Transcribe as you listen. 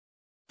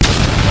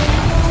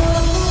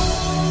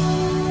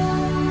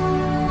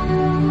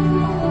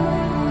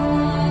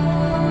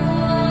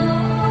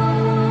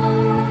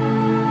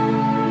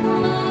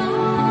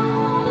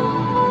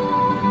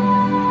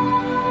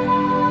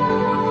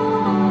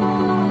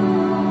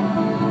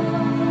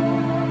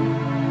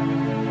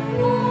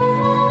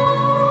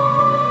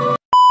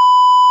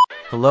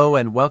Hello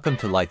and welcome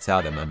to Lights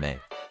Out MMA.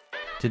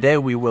 Today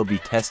we will be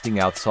testing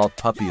out Salt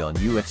Papi on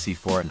UFC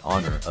 4 in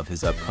honor of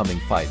his upcoming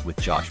fight with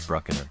Josh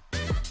Bruckner.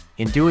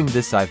 In doing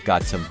this I've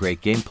got some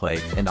great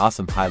gameplay and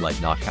awesome highlight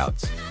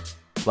knockouts,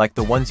 like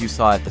the ones you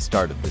saw at the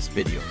start of this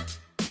video.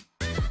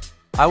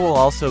 I will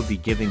also be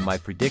giving my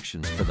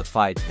predictions for the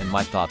fight and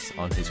my thoughts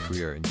on his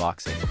career in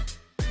boxing.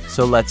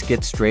 So let's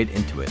get straight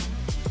into it.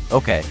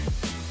 Okay,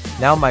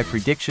 now my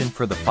prediction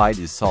for the fight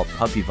is Salt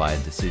Papi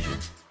via decision.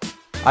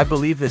 I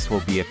believe this will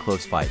be a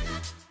close fight.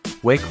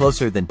 Way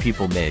closer than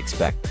people may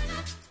expect.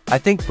 I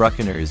think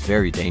Bruckner is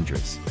very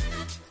dangerous.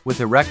 With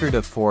a record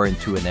of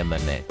 4-2 in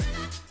MMA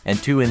and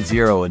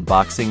 2-0 in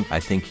boxing, I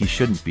think he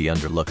shouldn't be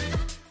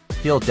underlooked.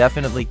 He'll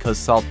definitely cause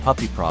Salt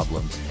Papi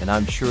problems, and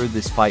I'm sure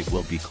this fight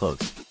will be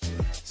close.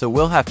 So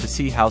we'll have to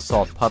see how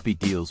Salt Papi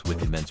deals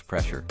with immense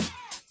pressure.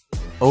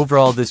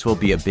 Overall, this will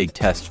be a big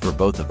test for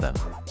both of them,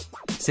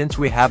 since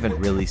we haven't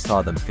really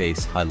saw them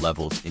face high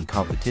levels in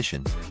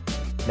competition.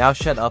 Now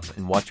shut up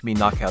and watch me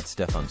knock out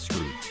Stefan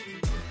Struve.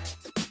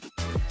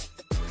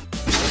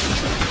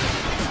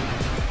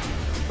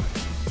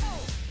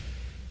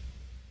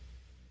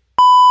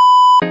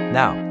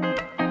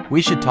 Now,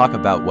 we should talk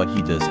about what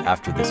he does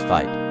after this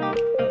fight.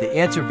 The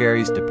answer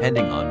varies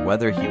depending on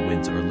whether he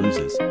wins or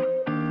loses.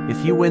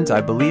 If he wins,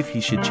 I believe he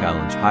should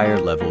challenge higher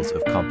levels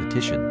of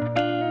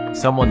competition,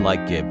 someone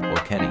like Gib or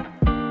Kenny.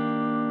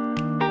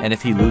 And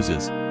if he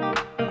loses,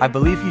 I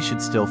believe he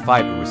should still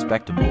fight a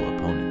respectable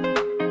opponent,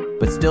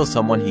 but still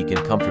someone he can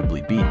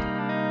comfortably beat.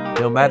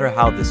 No matter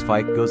how this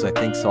fight goes, I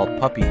think Salt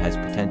Papi has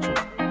potential.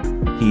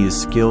 He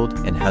is skilled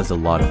and has a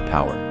lot of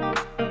power.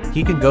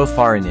 He can go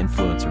far in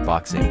influencer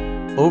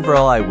boxing.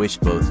 Overall, I wish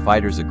both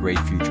fighters a great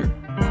future.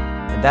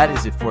 And that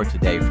is it for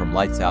today from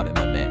Lights Out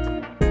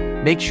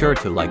MMA. Make sure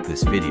to like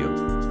this video,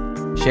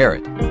 share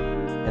it,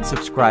 and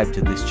subscribe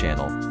to this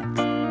channel.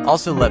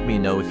 Also let me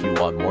know if you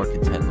want more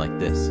content like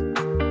this.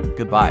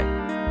 Goodbye.